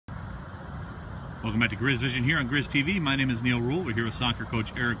Welcome back to Grizz Vision here on Grizz TV. My name is Neal Ruhl. We're here with soccer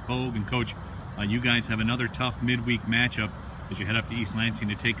coach Eric Pogue. And coach, you guys have another tough midweek matchup as you head up to East Lansing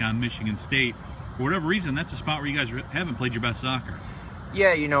to take on Michigan State. For whatever reason, that's a spot where you guys haven't played your best soccer.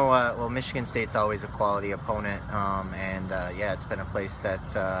 Yeah, well, Michigan State's always a quality opponent, yeah, it's been a place that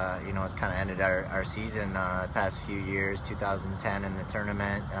has kind of ended our season the past few years. 2010 in the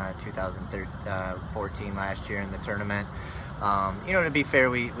tournament, 2014 last year in the tournament. To be fair,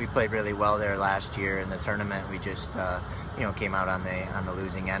 we played really well there last year in the tournament. We just came out on the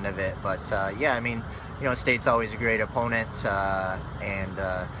losing end of it. But yeah, I mean, State's always a great opponent,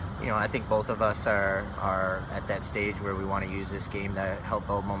 I think both of us are at that stage where we want to use this game to help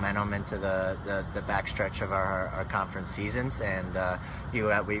build momentum into the backstretch of our conference seasons. And we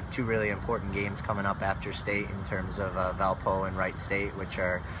have two really important games coming up after State in terms of Valpo and Wright State, which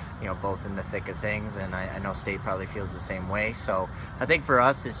are both in the thick of things. And I know State probably feels the same way. So I think for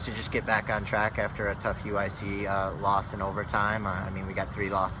us, it's to just get back on track after a tough UIC loss in overtime. I mean, we got 3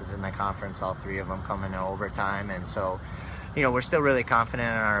 losses in the conference, all 3 of them coming in overtime, and so we're still really confident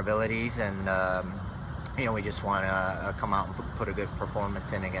in our abilities, and we just want to come out and put a good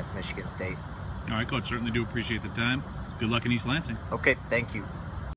performance in against Michigan State. All right, coach, certainly do appreciate the time. Good luck in East Lansing. Okay, thank you.